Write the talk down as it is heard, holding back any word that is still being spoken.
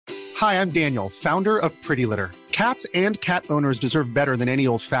Hi, I'm Daniel, founder of Pretty Litter. Cats and cat owners deserve better than any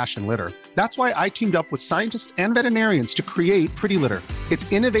old-fashioned litter. That's why I teamed up with scientists and veterinarians to create Pretty Litter.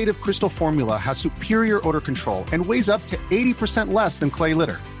 Its innovative crystal formula has superior odor control and weighs up to 80% less than clay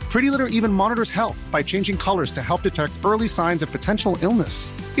litter. Pretty Litter even monitors health by changing colors to help detect early signs of potential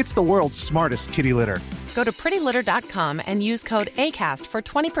illness. It's the world's smartest kitty litter. Go to prettylitter.com and use code ACAST for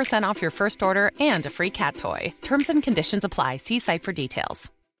 20% off your first order and a free cat toy. Terms and conditions apply. See site for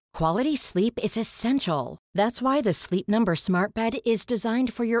details. Quality sleep is essential. That's why the Sleep Number Smart Bed is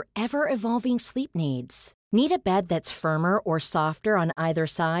designed for your ever-evolving sleep needs. Need a bed that's firmer or softer on either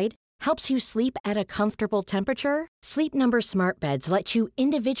side? Helps you sleep at a comfortable temperature? Sleep Number Smart Beds let you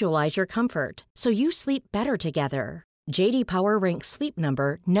individualize your comfort, so you sleep better together. J.D. Power ranks Sleep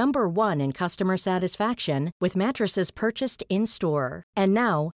Number number 1 in customer satisfaction with mattresses purchased in-store. And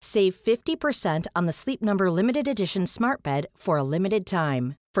now, save 50% on the Sleep Number Limited Edition Smart Bed for a limited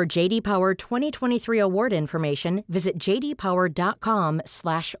time. For J.D. Power 2023 award information, visit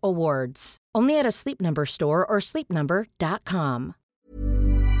jdpower.com/awards. Only at a Sleep Number store or sleepnumber.com.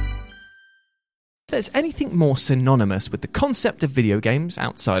 If there's anything more synonymous with the concept of video games,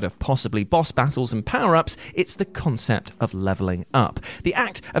 outside of possibly boss battles and power-ups, it's the concept of leveling up. The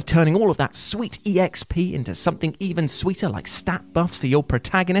act of turning all of that sweet EXP into something even sweeter like stat buffs for your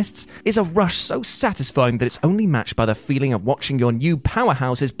protagonists is a rush so satisfying that it's only matched by the feeling of watching your new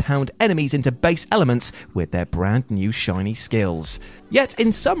powerhouses pound enemies into base elements with their brand new shiny skills. Yet,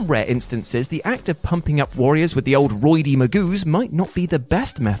 in some rare instances, the act of pumping up warriors with the old roidy magoos might not be the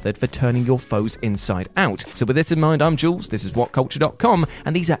best method for turning your foes inside out. So with this in mind, I'm Jules, this is WhatCulture.com,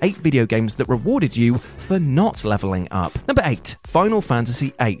 and these are 8 video games that rewarded you for not leveling up. Number 8, Final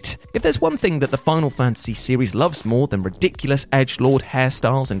Fantasy VIII. If there's one thing that the Final Fantasy series loves more than ridiculous edgelord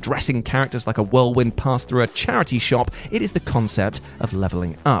hairstyles and dressing characters like a whirlwind pass through a charity shop, it is the concept of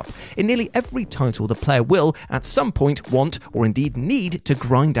leveling up. In nearly every title, the player will, at some point, want or indeed need to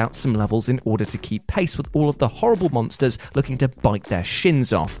grind out some levels in order to keep pace with all of the horrible monsters looking to bite their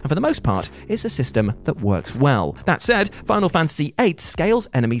shins off. And for the most part, it's a system that works well. That said, Final Fantasy VIII scales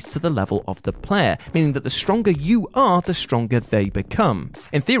enemies to the level of the player, meaning that the stronger you are, the stronger they become.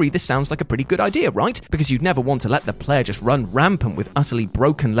 In theory, this sounds like a pretty good idea, right? Because you'd never want to let the player just run rampant with utterly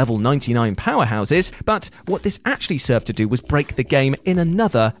broken level 99 powerhouses, but what this actually served to do was break the game in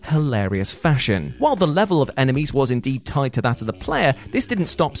another hilarious fashion. While the level of enemies was indeed tied to that of the player, this didn't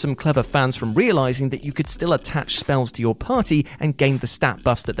stop some clever fans from realizing that you could still attach spells to your party and gain the stat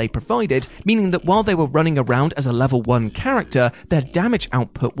buffs that they provided, meaning that while they were running around as a level 1 character, their damage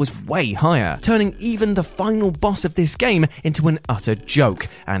output was way higher, turning even the final boss of this game into an utter joke,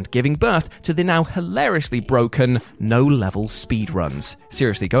 and giving birth to the now hilariously broken no-level speedruns.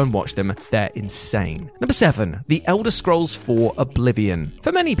 Seriously, go and watch them, they're insane. Number 7, The Elder Scrolls IV Oblivion.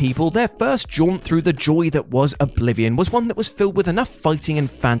 For many people, their first jaunt through the joy that was Oblivion was one that was filled with enough fighting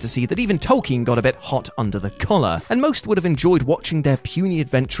and fantasy that even Tolkien got a bit hot under the collar, and most would have enjoyed watching their puny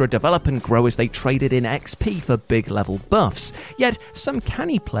adventurer develop and grow as they traded in XP for big level buffs. Yet, some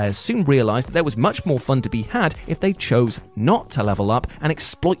canny players soon realised that there was much more fun to be had if they chose not to level up and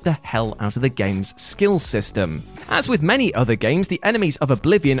exploit the hell out of the game's skill system. As with many other games, the enemies of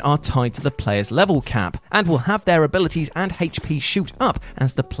Oblivion are tied to the player's level cap, and will have their abilities and HP shoot up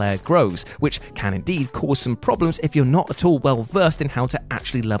as the player grows, which can indeed cause some problems if you're not at all well versed in how to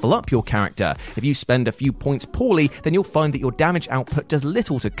actually level up your character. If you spend a few points poorly, then you'll find that your damage output does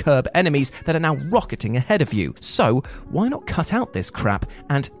little to curb enemies that are now rocketing ahead of you. So, why not cut out this crap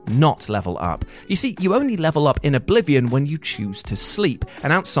and not level up? You see, you only level up in Oblivion when you choose to sleep,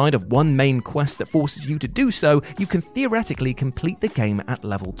 and outside of one main quest that forces you to do so, you can theoretically complete the game at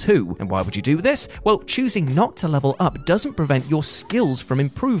level 2. And why would you do this? Well, choosing not to level up doesn't prevent your skills from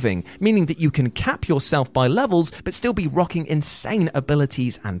improving, meaning that you can cap yourself by levels but still be rocking insane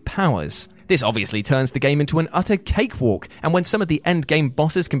abilities and powers. This obviously turns the game into an utter cakewalk, and when some of the endgame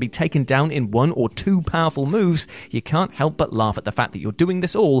bosses can be taken down in 1 or 2 powerful moves, you can't help but laugh at the fact that you're doing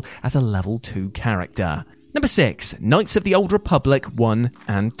this all as a level 2 character. Number 6, Knights of the Old Republic 1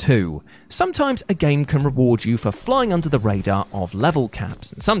 and 2. Sometimes a game can reward you for flying under the radar of level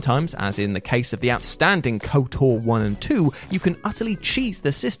caps, and sometimes, as in the case of the outstanding KOTOR 1 and 2, you can utterly cheese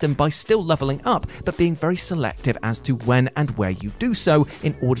the system by still leveling up, but being very selective as to when and where you do so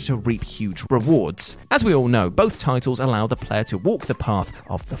in order to reap huge rewards. As we all know, both titles allow the player to walk the path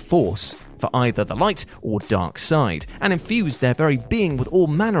of the Force. for either the light or dark side, and infuse their very being with all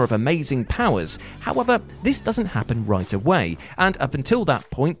manner of amazing powers. However, this doesn't happen right away, and up until that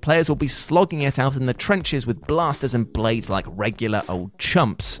point, players will be slogging it out in the trenches with blasters and blades like regular old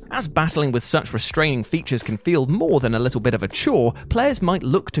chumps. As battling with such restraining features can feel more than a little bit of a chore, players might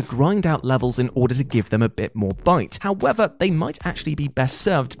look to grind out levels in order to give them a bit more bite. However, they might actually be best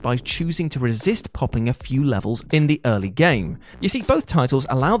served by choosing to resist popping a few levels in the early game. You see, both titles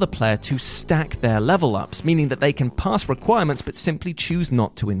allow the player to stack their level ups, meaning that they can pass requirements but simply choose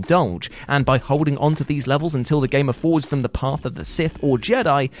not to indulge, and by holding onto these levels until the game affords them the path of the Sith or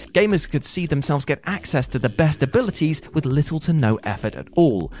Jedi, gamers could see themselves get access to the best abilities with little to no effort at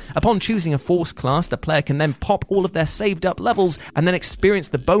all. Upon choosing a Force class, the player can then pop all of their saved up levels and then experience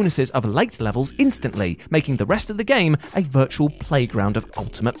the bonuses of late levels instantly, making the rest of the game a virtual playground of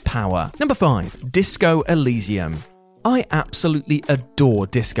ultimate power. Number 5. Disco Elysium. I absolutely adore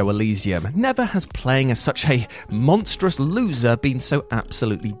Disco Elysium. Never has playing as such a monstrous loser been so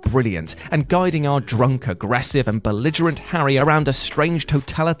absolutely brilliant, and guiding our drunk, aggressive and belligerent Harry around a strange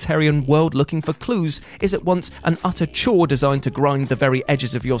totalitarian world looking for clues is at once an utter chore designed to grind the very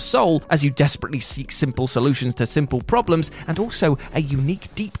edges of your soul as you desperately seek simple solutions to simple problems, and also a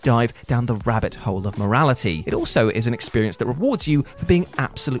unique deep dive down the rabbit hole of morality. It also is an experience that rewards you for being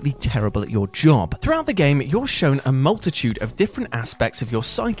absolutely terrible at your job. Throughout the game, you're shown a multitude of different aspects of your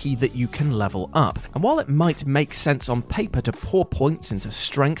psyche that you can level up, and while it might make sense on paper to pour points into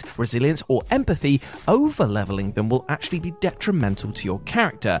strength, resilience or empathy, over-leveling them will actually be detrimental to your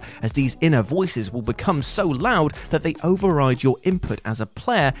character, as these inner voices will become so loud that they override your input as a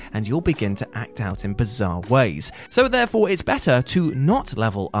player and you'll begin to act out in bizarre ways. So therefore it's better to not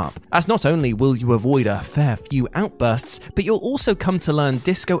level up, as not only will you avoid a fair few outbursts, but you'll also come to learn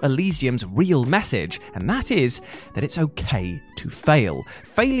Disco Elysium's real message, and that is that it's okay to fail.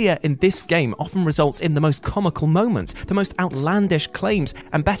 Failure in this game often results in the most comical moments, the most outlandish claims,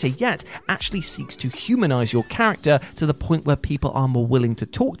 and better yet, actually seeks to humanize your character to the point where people are more willing to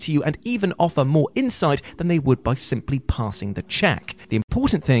talk to you and even offer more insight than they would by simply passing the check. The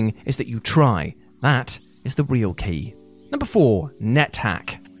important thing is that you try. That is the real key. Number 4.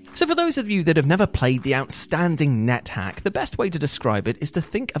 NetHack. So for those of you that have never played the outstanding NetHack, the best way to describe it is to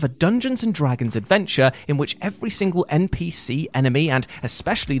think of a Dungeons & Dragons adventure in which every single NPC, enemy, and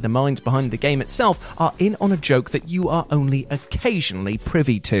especially the minds behind the game itself are in on a joke that you are only occasionally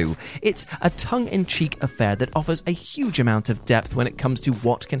privy to. It's a tongue-in-cheek affair that offers a huge amount of depth when it comes to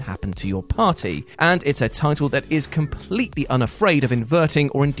what can happen to your party, and it's a title that is completely unafraid of inverting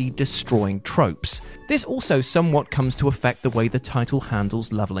or indeed destroying tropes. This also somewhat comes to affect the way the title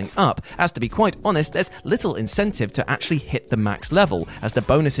handles leveling up, as to be quite honest, there's little incentive to actually hit the max level, as the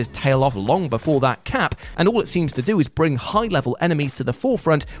bonuses tail off long before that cap, and all it seems to do is bring high-level enemies to the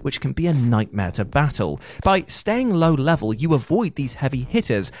forefront, which can be a nightmare to battle. By staying low level, you avoid these heavy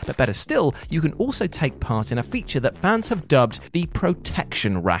hitters, but better still, you can also take part in a feature that fans have dubbed the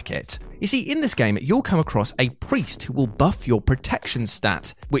Protection Racket. You see, in this game, you'll come across a priest who will buff your protection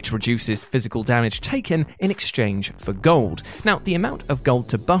stat, which reduces physical damage taken in exchange for gold. Now, the amount of gold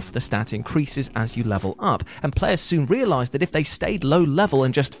to buff the stat increases as you level up, and players soon realised that if they stayed low level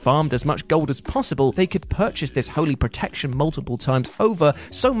and just farmed as much gold as possible, they could purchase this holy protection multiple times over,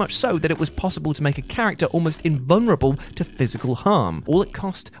 so much so that it was possible to make a character almost invulnerable to physical harm. All it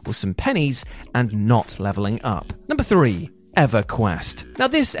cost was some pennies and not leveling up. Number 3. EverQuest. Now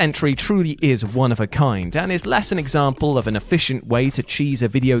this entry truly is one of a kind and is less an example of an efficient way to cheese a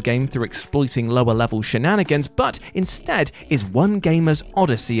video game through exploiting lower level shenanigans, but instead is one gamer's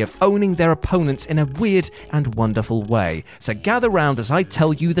odyssey of owning their opponents in a weird and wonderful way. So gather round as I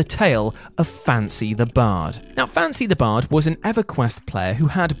tell you the tale of Fancy the Bard. Now Fancy the Bard was an EverQuest player who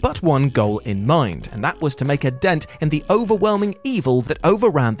had but one goal in mind, and that was to make a dent in the overwhelming evil that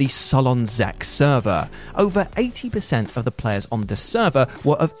overran the Solon Zek server. Over 80% of the players on this server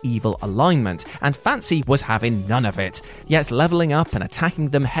were of evil alignment, and Fancy was having none of it. Yet leveling up and attacking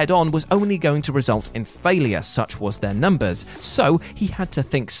them head-on was only going to result in failure, such was their numbers. So he had to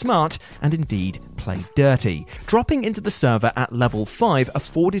think smart and indeed play dirty. Dropping into the server at level 5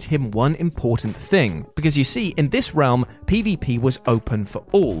 afforded him one important thing, because you see, in this realm, PvP was open for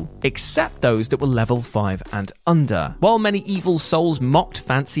all, except those that were level 5 and under. While many evil souls mocked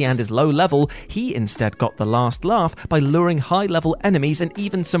Fancy and his low level, he instead got the last laugh by luring high-level enemies and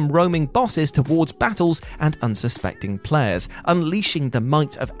even some roaming bosses towards battles and unsuspecting players, unleashing the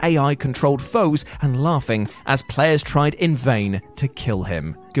might of AI-controlled foes and laughing as players tried in vain to kill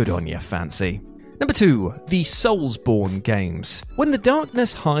him. Good on you, Fancy. Number 2, the Soulsborne games. When the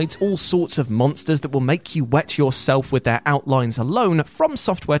darkness hides all sorts of monsters that will make you wet yourself with their outlines alone, From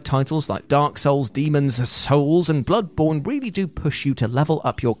Software titles like Dark Souls, Demons, Souls, and Bloodborne really do push you to level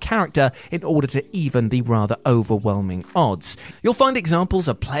up your character in order to even the rather overwhelming odds. You'll find examples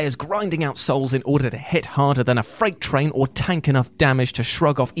of players grinding out souls in order to hit harder than a freight train or tank enough damage to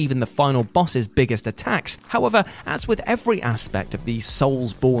shrug off even the final boss's biggest attacks. However, as with every aspect of these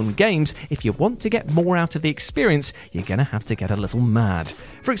Soulsborne games, if you want to get more out of the experience, you're gonna have to get a little mad.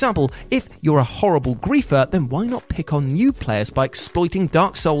 For example, if you're a horrible griefer, then why not pick on new players by exploiting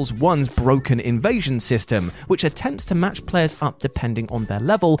Dark Souls 1's broken invasion system, which attempts to match players up depending on their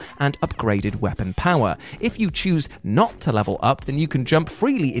level and upgraded weapon power. If you choose not to level up, then you can jump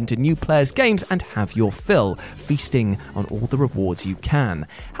freely into new players' games and have your fill, feasting on all the rewards you can.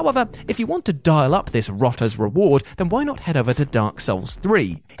 However, if you want to dial up this rotter's reward, then why not head over to Dark Souls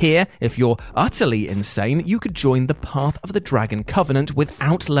 3? Here, if you're utterly insane, you could join the Path of the Dragon Covenant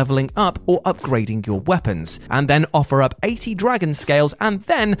without leveling up or upgrading your weapons, and then offer up 80 dragon scales and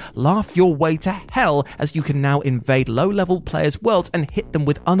then laugh your way to hell as you can now invade low-level players' worlds and hit them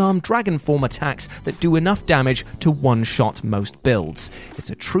with unarmed dragon form attacks that do enough damage to one-shot most builds. It's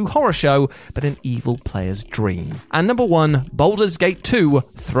a true horror show, but an evil player's dream. And number 1, Baldur's Gate 2,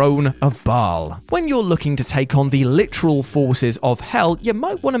 Throne of Baal. When you're looking to take on the literal forces of hell, you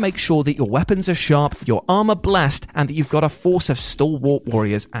might want to make sure that your weapons are sharp, your armor blessed, and that you've got a force of stalwart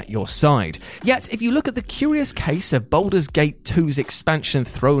warriors at your side. Yet, if you look at the curious case of Baldur's Gate 2's expansion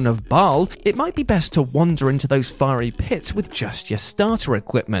Throne of Baal, it might be best to wander into those fiery pits with just your starter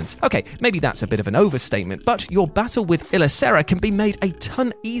equipment. Okay, maybe that's a bit of an overstatement, but your battle with Ylacera can be made a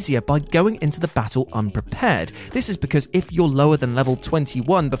ton easier by going into the battle unprepared. This is because if you're lower than level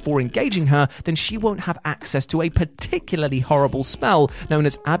 21 before engaging her, then she won't have access to a particularly horrible spell known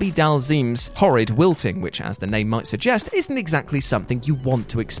as Abi Dalzim's Horrid Wilting, which, as the name might suggest, isn't exactly something you want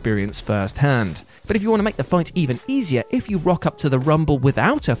to experience firsthand. But if you want to make the fight even easier, if you rock up to the Rumble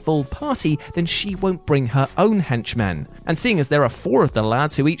without a full party, then she won't bring her own henchmen. And seeing as there are 4 of the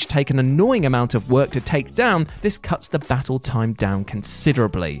lads who each take an annoying amount of work to take down, this cuts the battle time down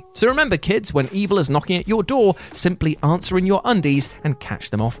considerably. So remember, kids, when evil is knocking at your door, simply answer in your undies and catch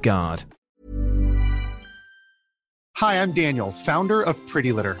them off guard. Hi, I'm Daniel, founder of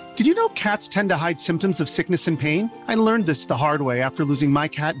Pretty Litter. Did you know cats tend to hide symptoms of sickness and pain? I learned this the hard way after losing my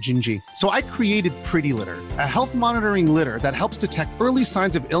cat, Gingy. So I created Pretty Litter, a health monitoring litter that helps detect early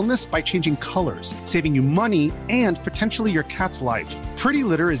signs of illness by changing colors, saving you money and potentially your cat's life. Pretty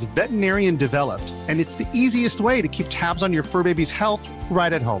Litter is veterinarian developed, and it's the easiest way to keep tabs on your fur baby's health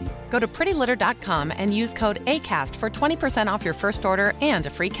right at home. Go to prettylitter.com and use code ACAST for 20% off your first order and a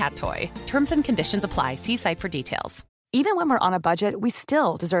free cat toy. Terms and conditions apply. See site for details. Even when we're on a budget, we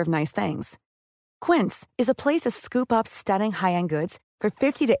still deserve nice things. Quince is a place to scoop up stunning high-end goods for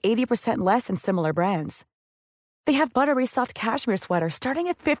 50 to 80% less than similar brands. They have buttery soft cashmere sweaters starting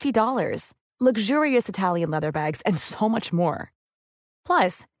at $50, luxurious Italian leather bags, and so much more.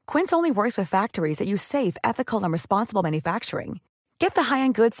 Plus, Quince only works with factories that use safe, ethical, and responsible manufacturing. Get the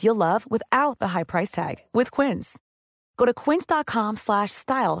high-end goods you'll love without the high price tag with Quince. Go to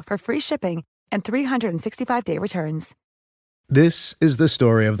quince.com/style for free shipping and 365-day returns. This is the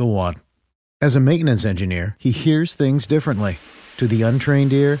story of the one. As a maintenance engineer, he hears things differently. To the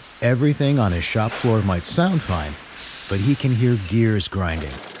untrained ear, everything on his shop floor might sound fine, but he can hear gears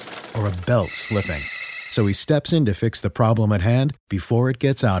grinding or a belt slipping. So he steps in to fix the problem at hand before it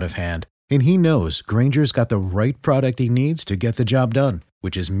gets out of hand. And he knows Grainger's got the right product he needs to get the job done,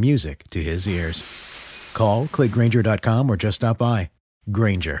 which is music to his ears. Call, click Grainger.com, or just stop by.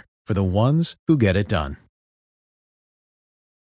 Grainger, for the ones who get it done.